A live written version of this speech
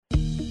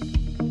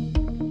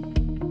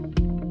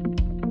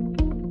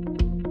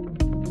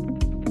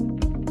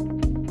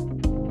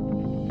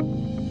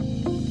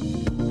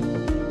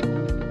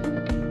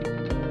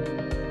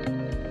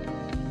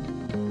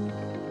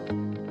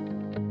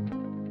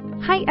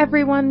Hey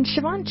everyone,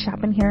 Siobhan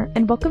Chapin here,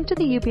 and welcome to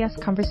the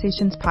UBS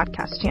Conversations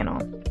podcast channel.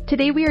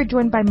 Today we are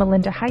joined by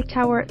Melinda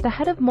Hightower, the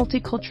head of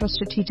Multicultural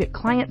Strategic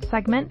Client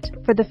Segment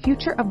for the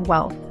Future of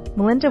Wealth.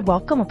 Melinda,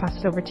 welcome. I'll pass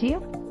it over to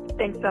you.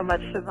 Thanks so much,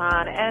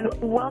 Siobhan,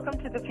 and welcome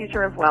to the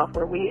Future of Wealth,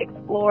 where we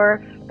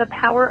explore the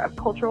power of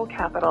cultural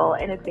capital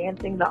in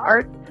advancing the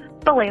arts,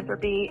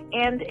 philanthropy,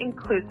 and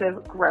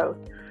inclusive growth.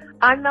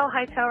 I'm Mel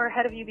Hightower,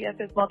 head of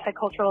UBS's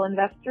Multicultural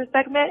Investor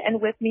Segment,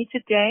 and with me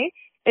today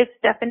is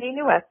Stephanie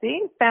Nuesi,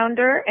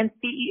 founder and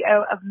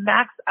CEO of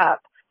MaxUp,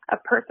 a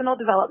personal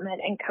development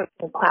and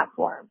coaching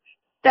platform.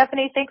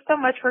 Stephanie, thanks so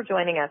much for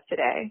joining us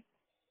today.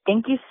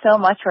 Thank you so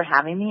much for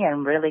having me.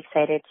 I'm really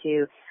excited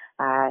to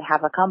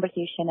have a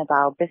conversation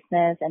about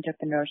business,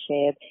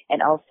 entrepreneurship,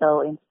 and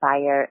also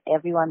inspire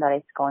everyone that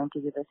is going to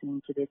be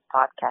listening to this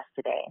podcast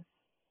today.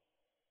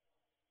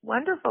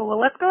 Wonderful.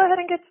 Well, let's go ahead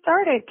and get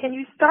started. Can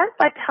you start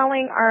by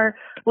telling our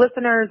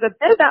listeners a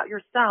bit about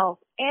yourself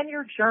and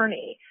your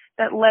journey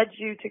that led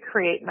you to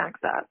create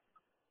MaxUp?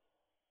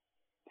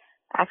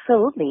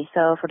 Absolutely.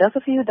 So for those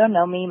of you who don't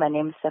know me, my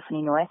name is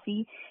Stephanie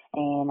Nuesi,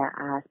 and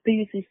as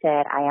previously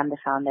said, I am the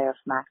founder of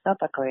MaxUp,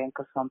 a Korean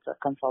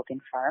consulting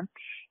firm.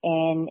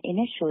 And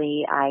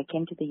initially, I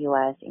came to the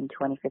U.S. in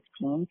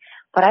 2015,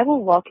 but I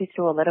will walk you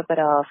through a little bit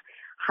of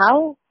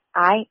how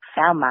I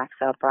found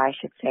MaxUp, or I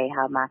should say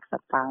how MaxUp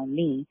found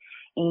me.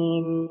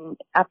 In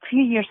a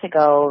few years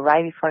ago,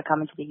 right before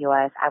coming to the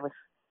U.S., I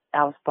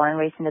was born and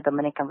raised in the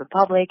Dominican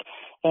Republic,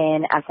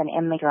 and as an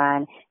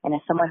immigrant and as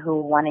someone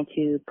who wanted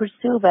to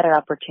pursue better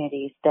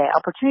opportunities, the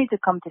opportunity to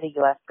come to the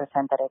U.S.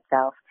 presented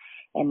itself.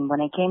 And when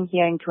I came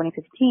here in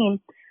 2015,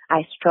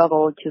 I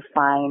struggled to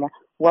find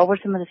what were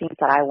some of the things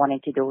that I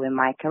wanted to do in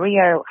my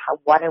career,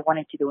 what I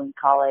wanted to do in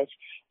college.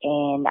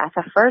 And as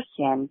a first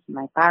gen,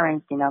 my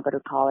parents did not go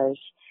to college.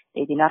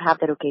 They did not have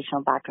the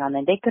educational background,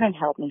 and they couldn't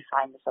help me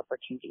find these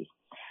opportunities.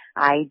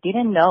 I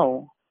didn't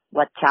know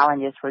what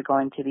challenges were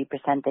going to be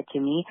presented to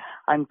me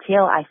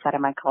until I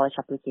started my college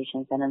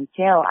applications and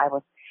until I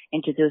was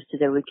introduced to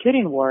the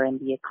recruiting war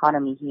and the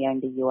economy here in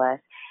the U.S.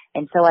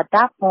 And so at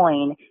that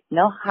point,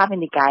 not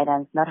having the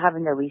guidance, not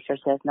having the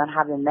resources, not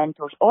having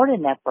mentors or the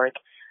network,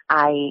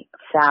 I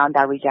found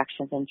that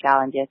rejections and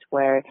challenges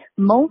were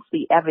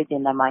mostly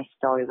everything that my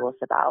story was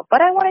about.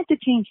 But I wanted to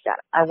change that.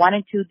 I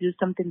wanted to do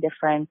something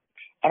different.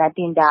 And I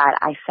think that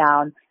I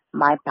found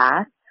my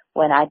path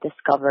when I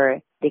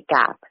discovered the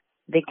gap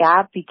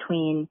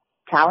between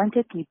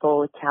talented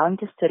people,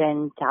 talented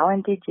students,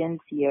 talented Gen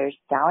Zers,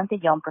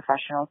 talented young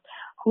professionals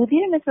who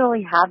didn't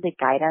necessarily have the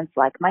guidance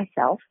like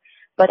myself,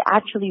 but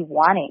actually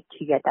wanted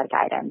to get that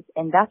guidance.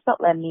 And that's what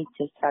led me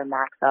to start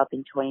MaxUp in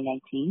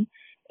 2019.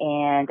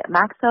 And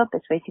MaxUp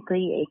is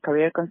basically a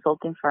career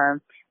consulting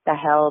firm that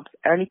helps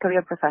early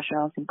career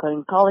professionals,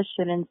 including college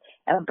students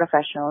and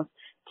professionals,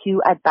 to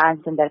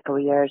advance in their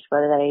careers,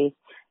 whether that is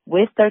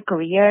with their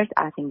careers,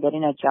 as in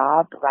getting a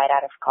job right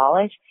out of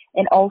college,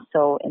 and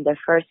also in their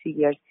first few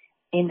years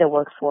in the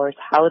workforce,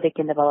 how they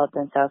can develop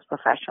themselves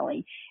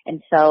professionally.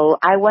 And so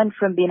I went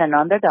from being an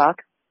underdog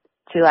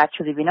to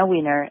actually being a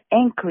winner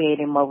and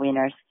creating more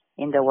winners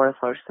in the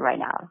workforce right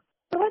now.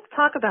 So let's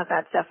talk about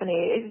that,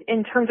 Stephanie,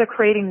 in terms of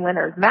creating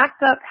winners.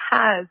 MaxUp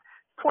has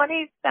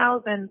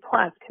 20,000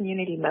 plus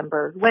community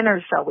members,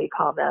 winners shall we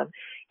call them.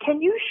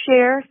 Can you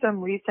share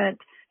some recent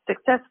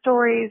success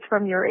stories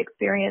from your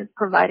experience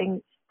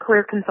providing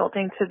career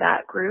consulting to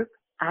that group?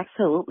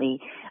 Absolutely.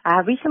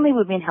 Recently,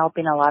 we've been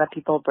helping a lot of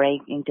people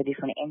break into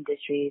different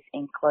industries,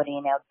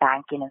 including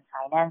banking and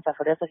finance. So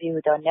for those of you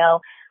who don't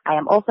know, I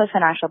am also a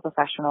financial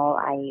professional.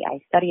 I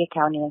study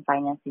accounting and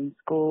finance in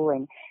school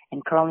and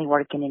currently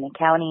working in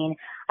accounting.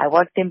 I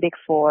worked in Big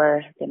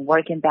Four, then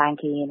work in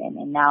banking,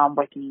 and now I'm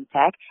working in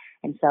tech.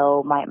 And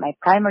so my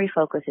primary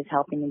focus is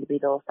helping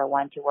individuals that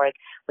want to work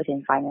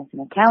within finance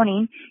and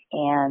accounting.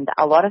 And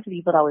a lot of the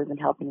people that we've been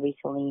helping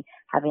recently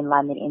have been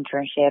landing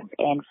internships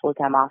and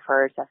full-time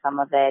offers at some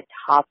of the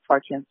top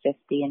Fortune 50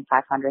 and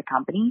 500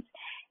 companies.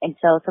 And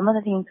so some of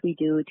the things we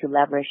do to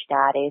leverage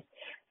that is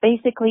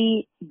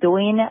basically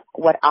doing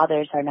what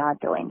others are not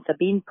doing. So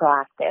being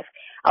proactive.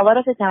 A lot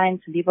of the times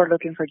when people are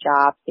looking for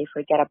jobs, they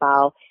forget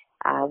about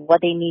what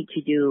they need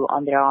to do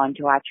on their own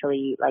to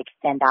actually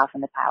stand out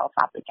from the pile of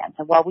applicants.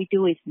 And what we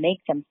do is make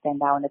them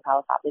stand out in the pile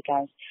of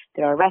applicants.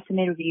 There are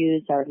resume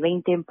reviews, our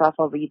LinkedIn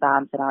profile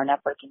revamps, and our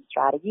networking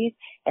strategies.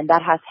 And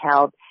that has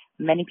helped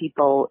many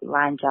people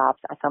land jobs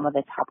at some of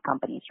the top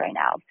companies right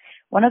now.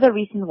 One of the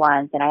recent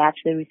ones, and I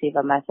actually received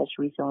a message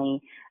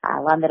recently,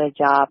 landed a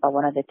job at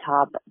one of the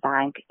top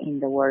banks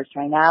in the world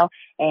right now,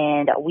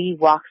 and we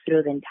walked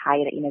through the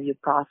entire interview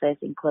process,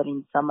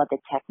 including some of the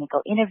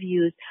technical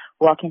interviews,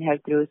 walking her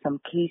through some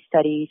case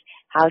studies,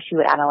 how she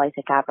would analyze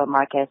the capital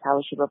markets,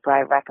 how she would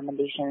provide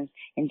recommendations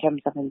in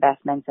terms of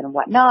investments and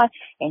whatnot,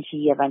 and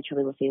she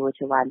eventually was able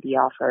to land the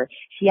offer.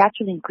 She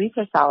actually increased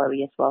her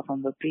salary as well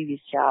from her previous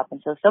job, and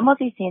so some of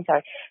these things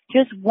are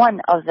just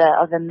one of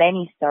the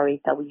many stories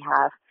that we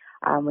have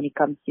when it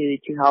comes to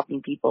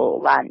helping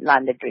people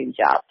land their dream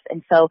jobs.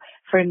 And so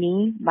for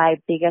me, my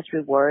biggest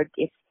reward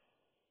is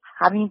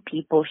having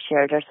people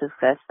share their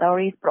success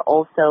stories, but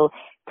also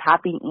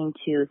tapping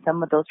into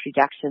some of those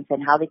rejections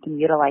and how they can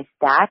utilize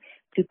that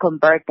to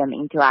convert them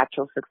into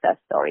actual success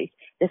stories.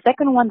 The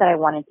second one that I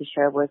wanted to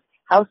share was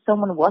how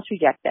someone was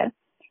rejected.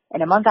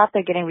 And a month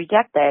after getting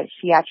rejected,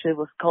 she actually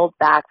was called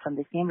back from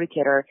the same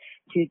recruiter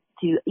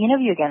to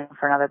interview again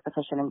for another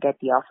position and get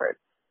the offer.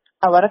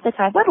 A lot of the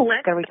time, what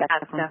led get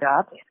rejected from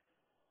jobs.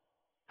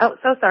 Oh,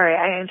 so sorry,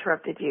 I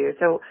interrupted you.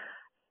 So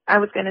I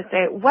was going to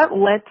say, what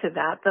led to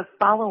that? The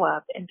follow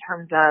up in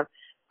terms of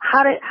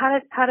how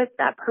did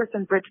that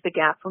person bridge the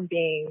gap from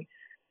being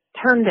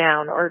turned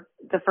down or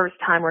the first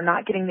time or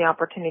not getting the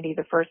opportunity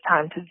the first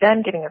time to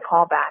then getting a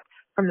call back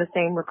from the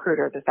same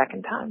recruiter the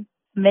second time?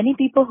 Many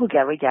people who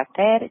get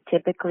rejected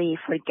typically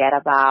forget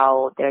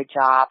about their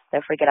jobs. They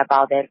forget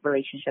about their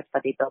relationships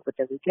that they built with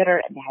the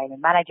recruiter and the hiring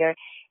manager.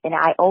 And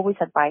I always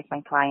advise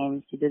my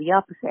clients to do the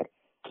opposite.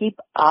 Keep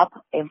up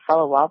and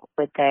follow up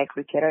with the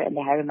recruiter and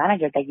the hiring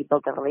manager that you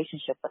built a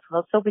relationship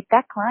with. So with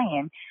that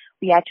client,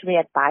 we actually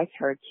advised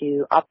her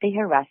to update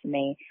her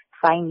resume,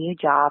 find new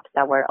jobs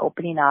that were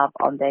opening up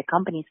on the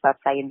company's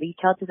website, and reach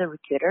out to the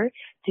recruiter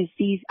to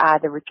see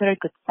if the recruiter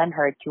could send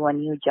her to a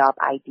new job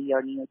ID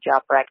or new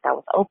job rec that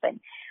was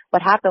open.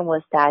 What happened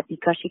was that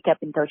because she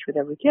kept in touch with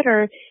the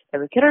recruiter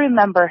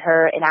remembered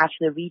her and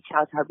actually reached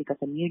out to her because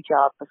a new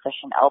job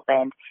position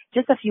opened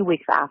just a few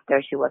weeks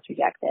after she was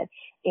rejected.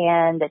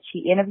 And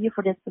she interviewed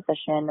for this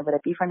position with a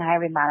different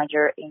hiring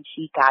manager, and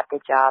she got the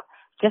job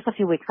just a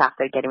few weeks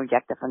after getting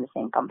rejected from the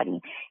same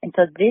company. And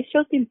so this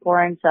shows the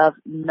importance of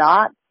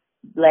not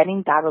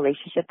letting that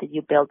relationship that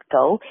you built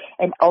go,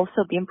 and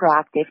also being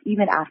proactive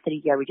even after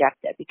you get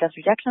rejected, because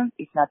rejection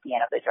is not the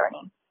end of the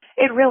journey.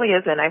 It really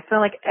isn't. I feel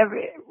like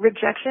every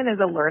rejection is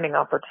a learning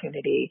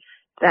opportunity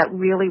that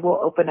really will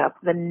open up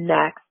the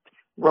next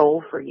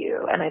role for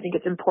you. And I think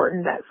it's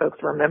important that folks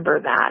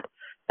remember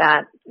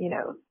that, you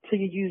know, to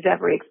use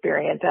every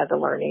experience as a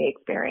learning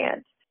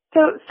experience. So,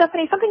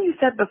 Stephanie, something you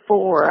said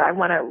before I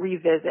want to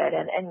revisit,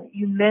 and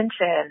you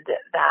mentioned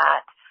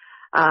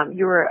that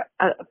you're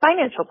a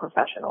financial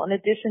professional in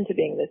addition to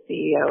being the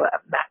CEO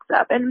of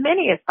MaxUp, and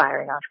many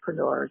aspiring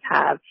entrepreneurs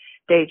have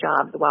day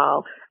jobs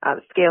while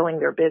scaling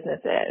their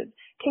businesses.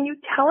 Can you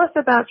tell us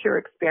about your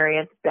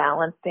experience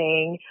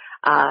balancing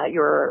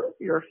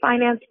your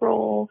finance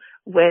role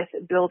with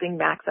building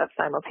MaxUp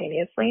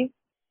simultaneously?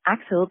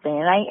 Absolutely.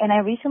 And I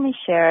recently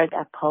shared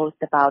a post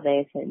about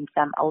this, and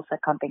I'm also a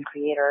content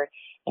creator.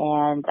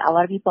 And a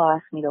lot of people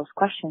ask me those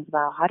questions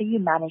about how do you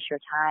manage your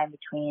time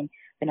between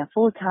being a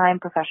full-time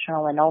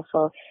professional and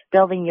also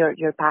building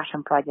your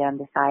passion project on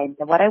the side.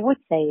 And what I would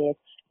say is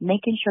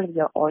making sure that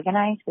you're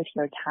organized with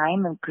your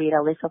time and create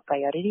a list of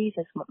priorities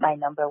is my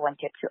number one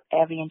tip to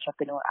every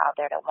entrepreneur out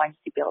there that wants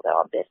to build their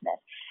own business.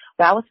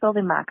 When I was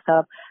building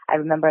MaxUp, I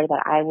remember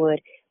that I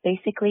would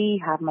basically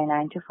have my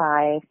 9 to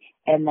 5,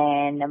 and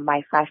then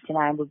my 5 to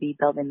 9 would be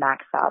building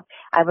MaxUp.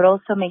 I would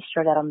also make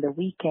sure that on the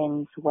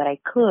weekends, what I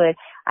could,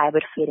 I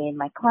would fit in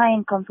my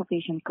client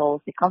consultation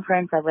calls, the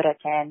conference I would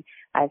attend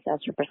as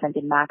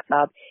representing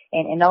MaxUp,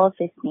 and all of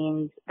these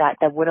things that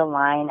would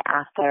align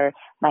after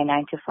my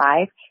 9 to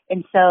 5.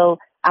 And so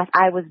as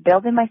I was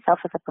building myself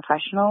as a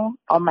professional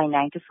on my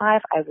 9 to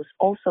 5, I was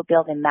also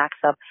building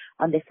MaxUp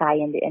on the side,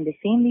 and the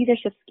same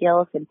leadership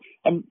skills and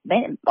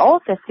all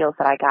of the skills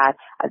that I got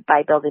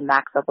by building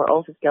MaxUp were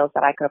also skills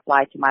that I could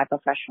apply to my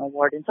professional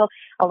world. And so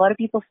a lot of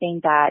people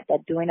think that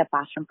doing a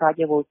passion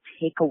project will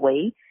take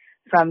away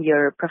from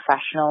your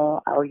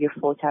professional or your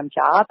full-time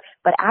job,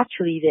 but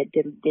actually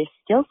the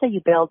skills that you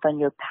build on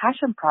your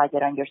passion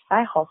project, on your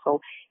side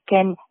hustle,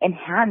 can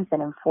enhance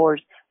and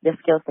enforce the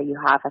skills that you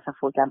have as a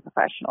full-time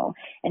professional.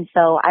 And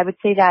so I would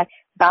say that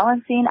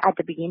balancing at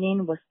the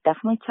beginning was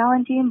definitely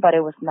challenging, but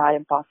it was not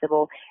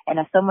impossible. And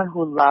as someone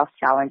who loves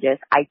challenges,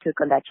 I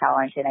took on that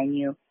challenge and I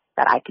knew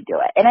that I could do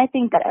it. And I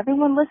think that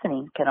everyone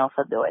listening can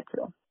also do it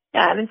too.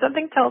 Yeah, and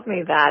something tells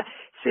me that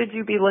should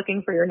you be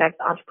looking for your next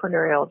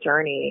entrepreneurial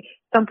journey,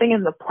 something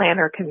in the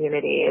planner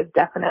community is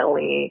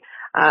definitely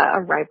a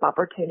ripe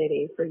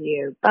opportunity for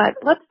you. But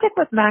let's stick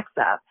with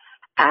MaxUp.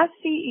 As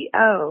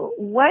CEO,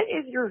 what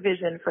is your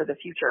vision for the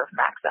future of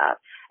MaxUp,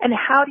 and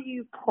how do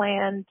you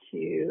plan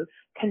to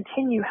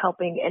continue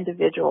helping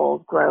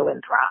individuals grow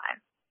and thrive?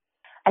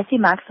 I see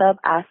MaxUp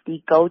as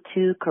the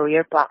go-to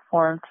career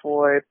platform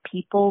for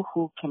people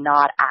who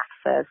cannot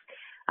access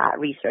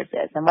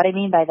resources. And what I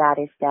mean by that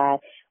is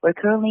that we're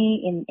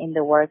currently in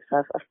the works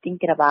of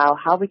thinking about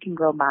how we can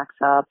grow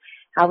MaxUp,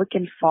 how we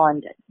can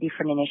fund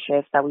different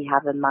initiatives that we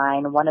have in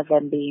mind. One of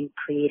them being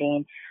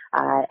creating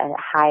a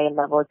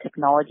high-level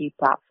technology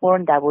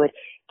platform that would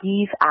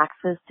give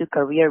access to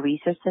career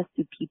resources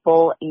to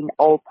people in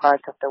all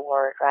parts of the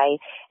world, right?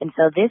 And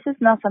so this is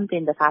not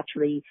something that's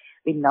actually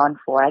been known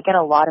for. I get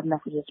a lot of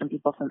messages from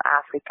people from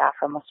Africa,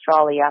 from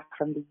Australia,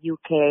 from the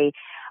UK,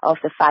 of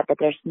the fact that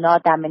there's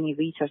not that many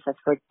resources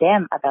for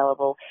them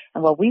available.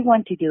 And what we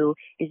want to do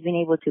is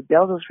being able to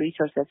build those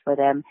resources for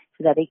them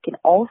so that they can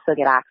also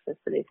get access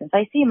to this. And so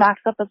I see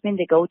MaxUp has been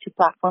the go-to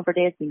platform for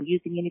this, been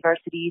used in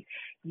universities,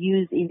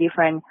 used in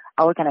different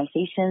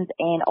organizations,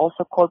 and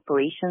also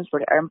corporations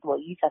where their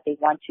employees that they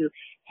want to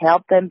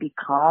help them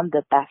become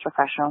the best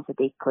professionals that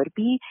they could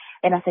be.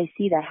 And as I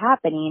see that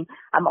happening,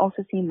 I'm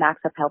also seeing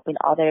MaxUp helping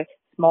other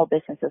small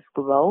businesses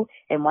grow.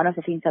 And one of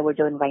the things that we're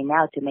doing right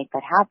now to make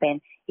that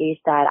happen is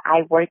that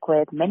I work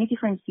with many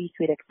different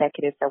C-suite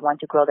executives that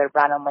want to grow their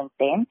brand on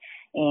LinkedIn.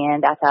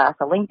 And as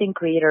a LinkedIn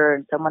creator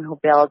and someone who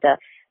built a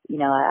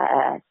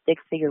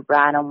six-figure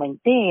brand on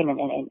LinkedIn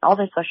and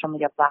other social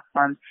media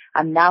platforms,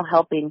 I'm now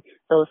helping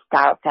those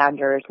startup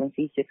founders and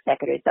C-suite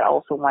executives that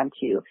also want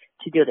to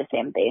do the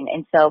same thing.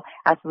 And so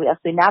as we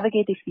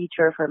navigate the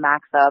future for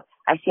MaxUp,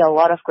 I see a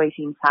lot of great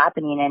things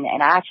happening,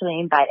 and I actually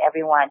invite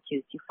everyone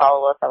to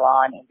follow us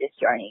along in this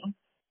journey.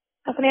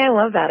 Stephanie, I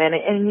love that.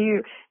 And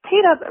you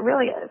teed up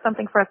really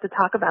something for us to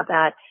talk about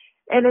that.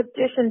 In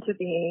addition to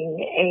being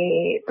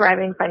a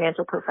thriving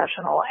financial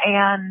professional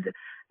and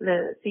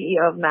the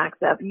CEO of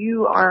MaxUp,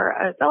 you are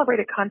a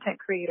celebrated content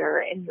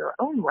creator in your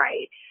own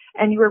right,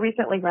 and you were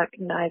recently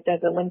recognized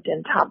as a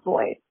LinkedIn top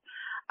voice.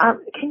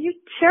 Can you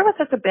share with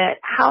us a bit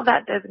how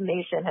that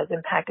designation has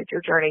impacted your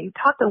journey? You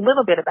talked a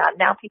little bit about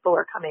now people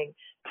are coming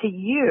to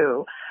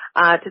you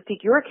to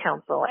seek your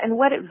counsel, and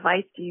what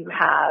advice do you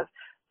have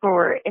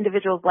for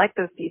individuals like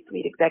those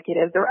C-suite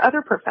executives or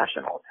other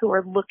professionals who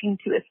are looking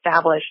to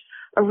establish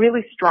a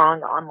really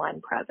strong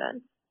online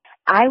presence?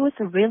 I was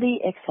really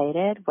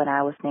excited when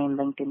I was named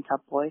LinkedIn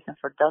Top Voice. And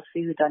for those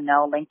of you who don't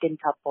know, LinkedIn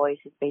Top Voice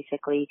is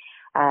basically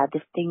a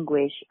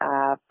distinguished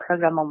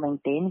program on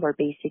LinkedIn where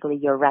basically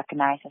you're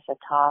recognized as a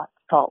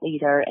thought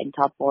leader and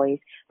top voice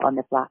on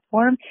the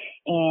platform.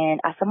 And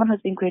as someone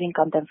who's been creating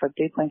content for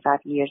 3.5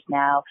 years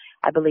now,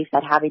 I believe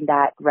that having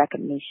that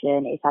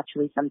recognition is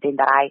actually something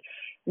that I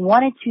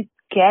wanted to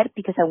get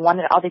because I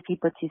wanted other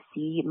people to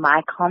see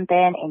my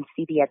content and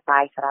see the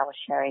advice that I was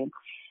sharing.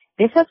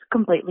 This has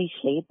completely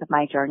shaped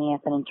my journey as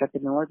an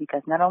entrepreneur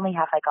because not only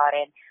have I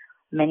gotten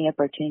many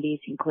opportunities,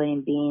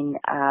 including being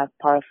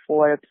part of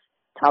Forbes'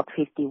 top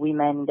 50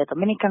 women in the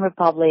Dominican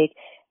Republic,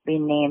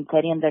 being named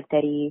 30 under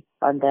 30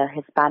 on the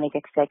Hispanic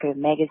Executive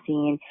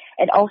magazine,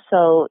 and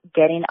also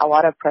getting a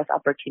lot of press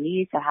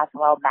opportunities that has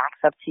allowed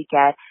MaxUp to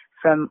get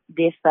from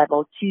this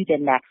level to the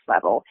next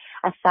level.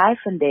 Aside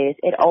from this,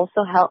 it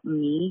also helped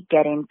me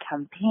get in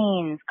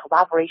campaigns,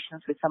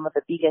 collaborations with some of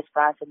the biggest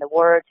brands in the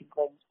world,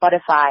 including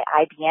Spotify,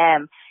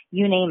 IBM,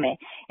 you name it.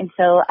 And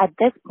so at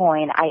this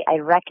point, I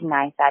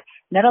recognize that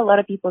not a lot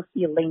of people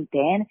see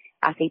LinkedIn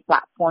as a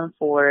platform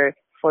for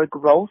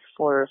growth,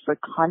 for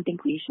content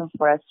creation,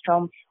 for a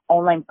strong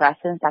online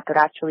presence that could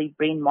actually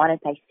bring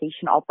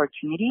monetization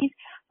opportunities,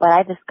 but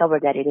I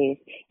discovered that it is.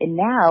 And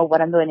now what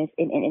I'm doing is,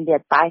 in the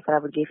advice that I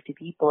would give to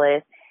people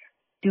is,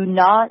 do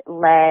not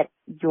let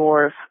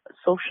your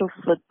social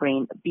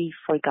footprint be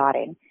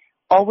forgotten.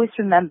 Always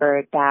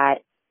remember that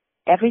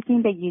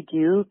everything that you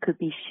do could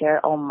be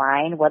shared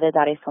online, whether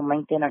that is on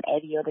LinkedIn or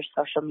any other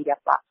social media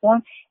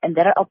platform, and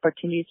there are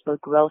opportunities for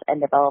growth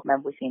and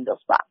development within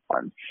those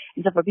platforms.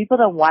 And so for people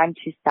that want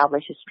to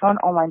establish a strong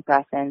online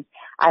presence,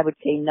 I would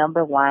say,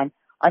 number one,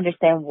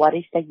 understand what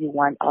is that you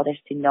want others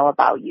to know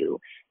about you.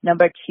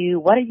 Number two,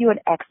 what are you an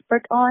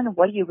expert on?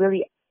 What do you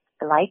really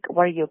like?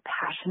 What are you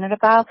passionate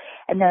about?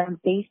 And then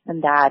based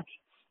on that,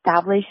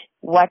 establish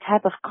what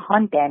type of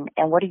content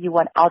and what do you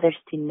want others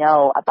to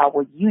know about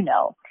what you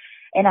know.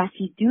 And as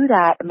you do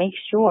that, make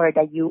sure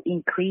that you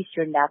increase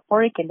your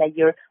network and that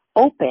you're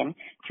open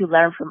to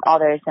learn from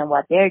others and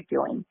what they're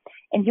doing.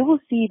 And you will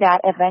see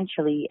that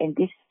eventually, and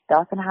this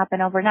doesn't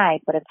happen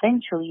overnight, but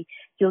eventually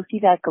you'll see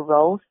that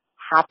growth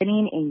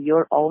happening in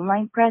your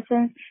online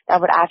presence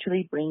that would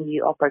actually bring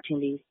you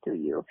opportunities to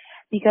you.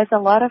 Because a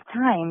lot of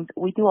times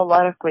we do a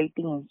lot of great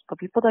things, but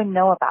people don't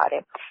know about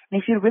it.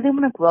 And if you really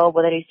want to grow,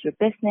 whether it's your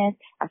business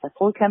as a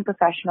full-time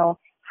professional,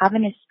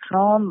 having a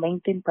strong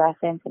LinkedIn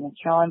presence and a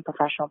strong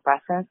professional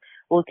presence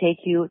will take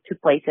you to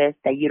places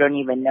that you don't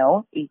even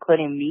know,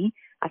 including me.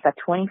 As a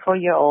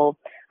 24-year-old,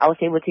 I was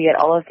able to get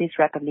all of these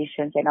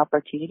recognitions and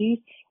opportunities,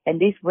 and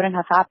this wouldn't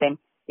have happened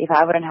if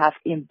I wouldn't have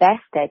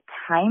invested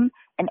time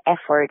and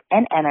effort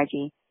and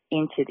energy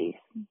into this.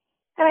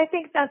 And I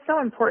think that's so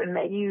important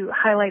that you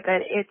highlight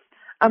that it's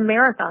a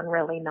marathon,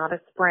 really, not a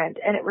sprint,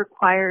 and it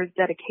requires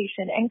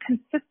dedication and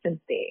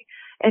consistency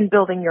in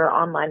building your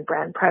online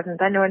brand presence.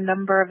 I know a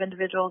number of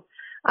individuals,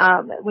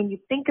 when you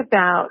think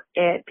about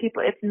it,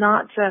 it's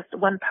not just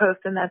one post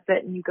and that's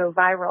it and you go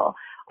viral.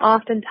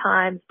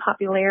 Oftentimes,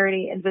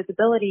 popularity and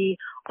visibility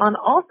on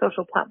all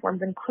social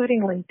platforms,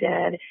 including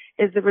LinkedIn,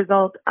 is the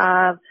result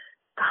of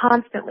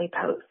constantly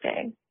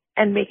posting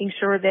and making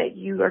sure that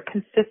you are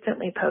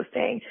consistently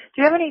posting.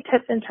 Do you have any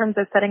tips in terms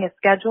of setting a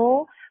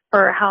schedule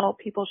for how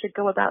people should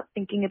go about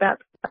thinking about,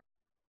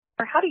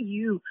 or how do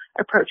you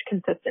approach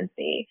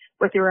consistency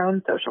with your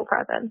own social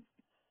presence?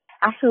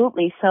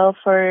 Absolutely. So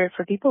for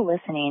people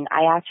listening,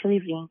 I actually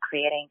been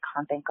creating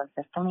content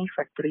consistently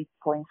for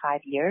 3.5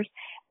 years.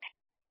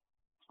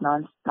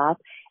 Nonstop.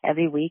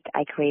 Every week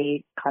I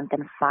create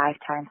content 5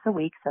 times a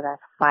week, so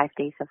that's 5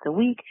 days of the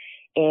week.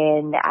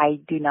 And I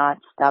do not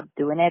stop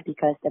doing it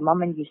because the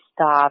moment you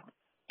stop,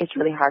 it's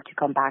really hard to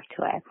come back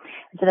to it.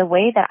 And so the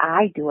way that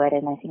I do it,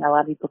 and I think a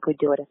lot of people could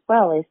do it as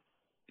well, is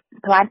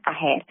plan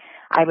ahead.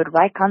 I would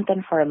write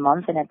content for a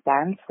month in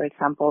advance. For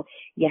example,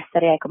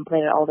 yesterday I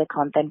completed all the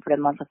content for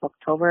the month of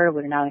October.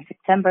 We're now in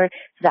September.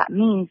 So that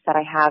means that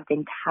I have the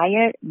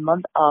entire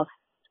month of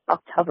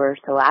October.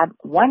 So I'm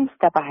one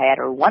step ahead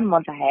or 1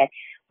 month ahead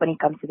when it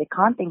comes to the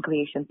content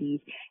creation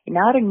piece. And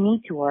now I don't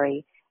need to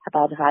worry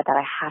about the fact that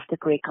I have to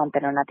create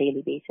content on a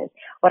daily basis.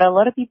 What a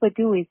lot of people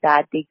do is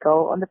that they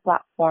go on the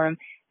platform,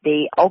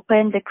 they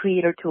open the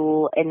creator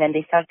tool, and then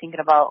they start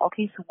thinking about,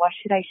 okay, so what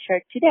should I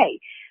share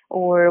today?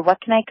 Or what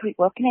can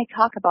I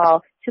talk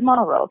about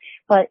tomorrow?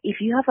 But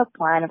if you have a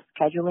plan of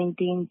scheduling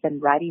things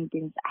and writing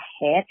things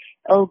ahead,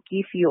 it'll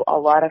give you a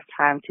lot of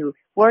time to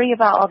worry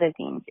about other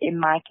things. In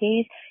my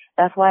case,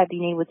 that's why I've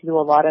been able to do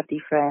a lot of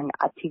different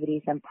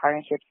activities and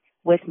partnerships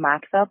with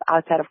MaxUp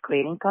outside of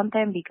creating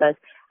content, because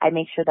I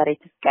make sure that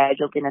it's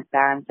scheduled in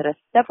advance. There are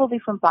several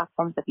different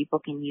platforms that people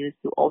can use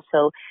to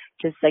also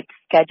just like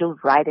schedule,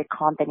 write their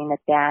content in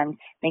advance,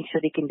 make sure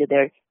they can do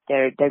their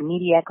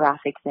media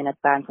graphics in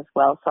advance as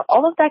well. So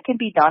all of that can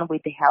be done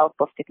with the help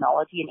of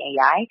technology and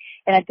AI.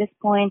 And at this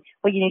point,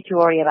 what you need to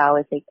worry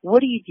about is like, what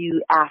do you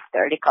do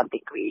after the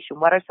content creation?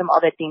 What are some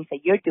other things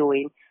that you're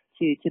doing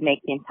to make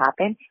things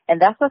happen?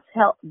 And that's what's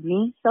helped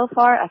me so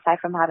far, aside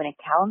from having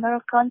a calendar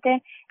of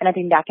content. And I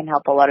think that can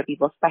help a lot of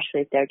people,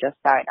 especially if they're just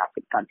starting off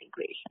with content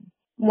creation.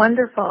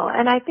 Wonderful.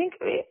 And I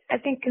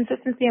think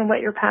consistency in what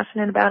you're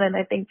passionate about, and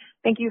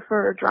thank you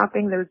for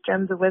dropping those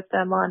gems of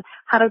wisdom on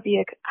how to be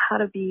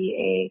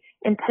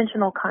a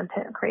intentional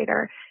content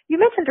creator. You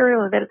mentioned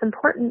earlier that it's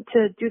important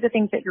to do the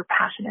things that you're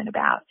passionate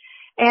about.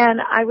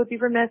 And I would be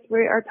remiss,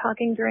 we are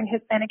talking during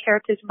Hispanic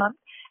Heritage Month,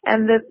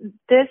 and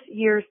this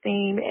year's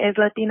theme is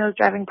Latinos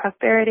Driving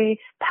Prosperity,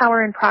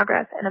 Power and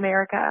Progress in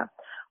America.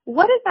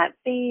 What does that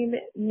theme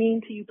mean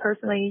to you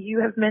personally?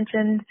 You have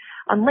mentioned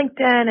on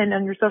LinkedIn and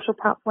on your social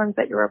platforms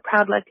that you're a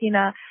proud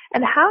Latina.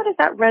 And how does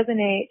that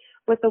resonate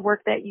with the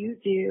work that you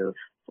do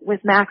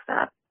with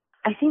MaxUp?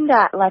 I think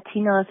that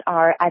Latinos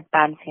are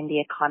advancing the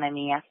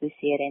economy as we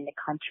see it in the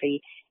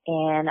country.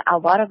 And a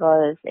lot of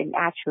us, and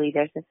actually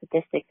there's a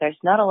statistic, there's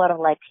not a lot of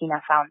Latina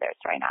founders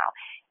right now.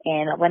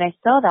 And when I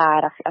saw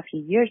that a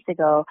few years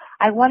ago,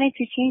 I wanted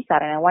to change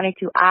that, and I wanted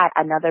to add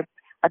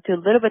a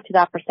little bit to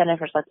that percentage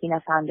for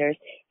Latina founders.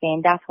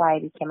 And that's why I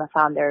became a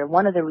founder.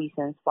 One of the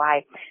reasons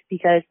why,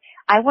 because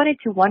I wanted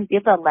to,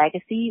 build a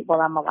legacy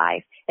while I'm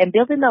alive. And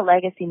building the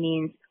legacy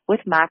means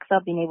with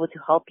MaxUp being able to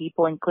help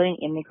people, including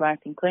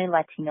immigrants, including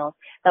Latinos,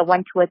 that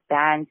want to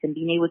advance and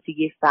being able to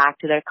give back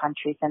to their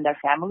countries and their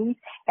families.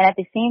 And at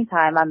the same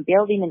time, I'm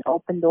building and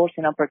open doors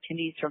and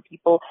opportunities for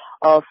people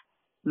of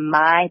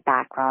my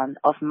background,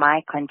 of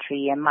my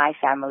country and my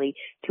family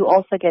to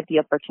also get the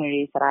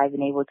opportunities that I've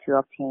been able to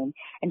obtain.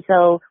 And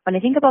so when I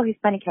think about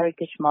Hispanic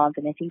Heritage Month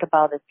and I think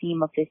about the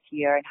theme of this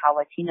year and how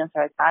Latinos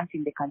are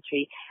advancing the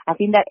country, I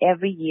think that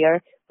every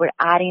year we're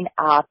adding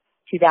up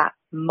to that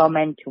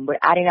momentum. We're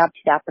adding up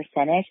to that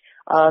percentage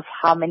of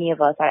how many of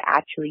us are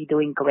actually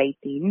doing great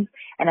things.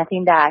 And I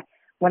think that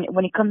when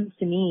it comes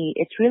to me,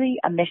 it's really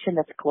a mission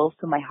that's close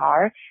to my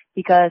heart,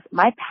 because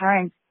my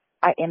parents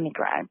are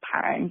immigrant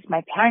parents.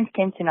 My parents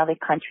came to another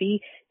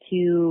country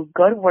to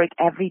go to work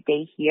every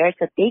day here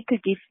so they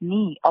could give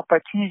me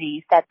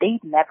opportunities that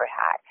they've never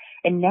had.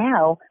 And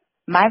now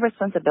my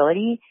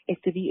responsibility is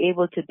to be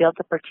able to build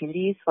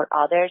opportunities for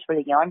others, for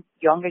the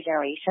younger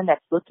generation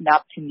that's looking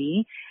up to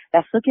me,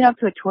 that's looking up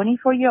to a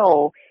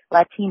 24-year-old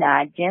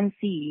Latina, Gen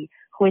Z,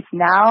 who is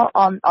now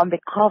on the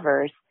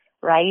covers,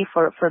 right,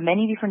 for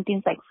many different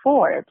things like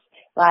Forbes,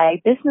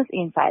 like Business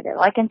Insider,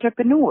 like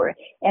Entrepreneur.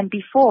 And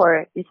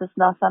before, this was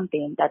not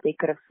something that they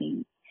could have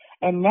seen.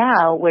 And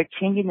now we're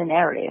changing the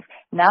narrative.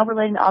 Now we're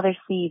letting others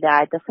see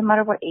that it doesn't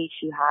matter what age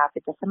you have,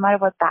 it doesn't matter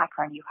what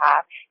background you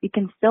have, you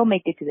can still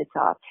make it to the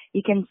top.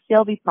 You can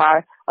still be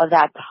part of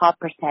that top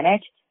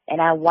percentage.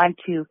 And I want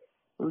to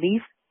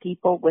leave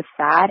people with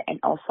that and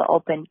also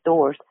open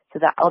doors so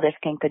that others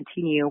can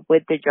continue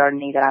with the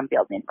journey that I'm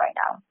building right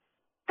now.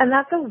 And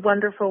that's a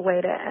wonderful way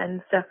to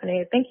end,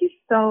 Stephanie. Thank you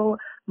so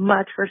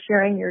much for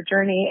sharing your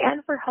journey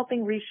and for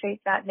helping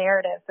reshape that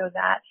narrative so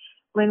that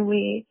when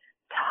we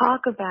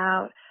talk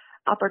about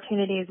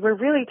opportunities, we're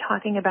really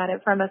talking about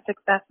it from a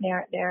success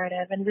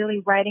narrative and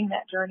really writing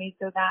that journey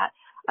so that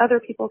other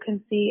people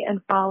can see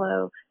and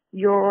follow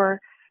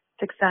your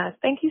success.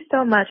 Thank you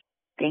so much.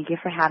 Thank you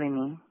for having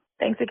me.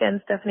 Thanks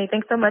again, Stephanie.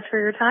 Thanks so much for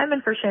your time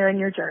and for sharing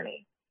your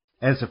journey.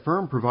 As a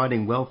firm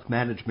providing wealth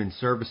management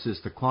services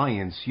to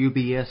clients,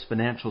 UBS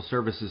Financial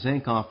Services,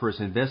 Inc.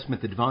 offers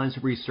investment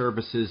advisory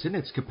services in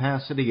its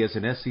capacity as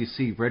an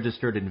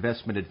SEC-registered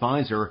investment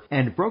advisor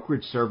and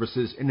brokerage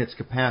services in its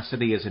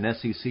capacity as an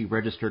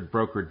SEC-registered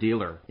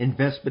broker-dealer.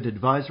 Investment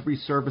advisory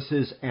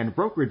services and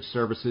brokerage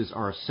services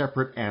are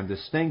separate and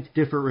distinct,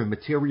 differ in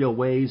material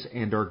ways,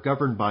 and are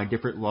governed by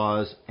different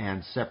laws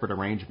and separate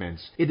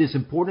arrangements. It is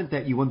important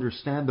that you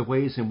understand the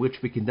ways in which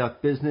we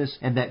conduct business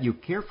and that you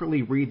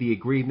carefully read the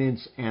agreement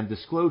statements and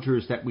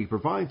disclosures that we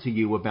provide to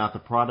you about the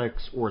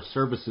products or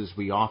services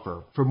we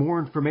offer. For more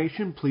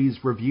information, please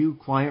review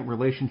Client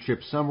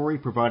Relationship Summary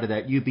provided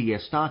at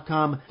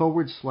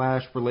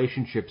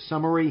ubs.com/relationship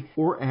summary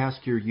or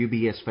ask your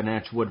UBS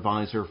financial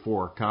advisor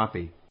for a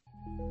copy.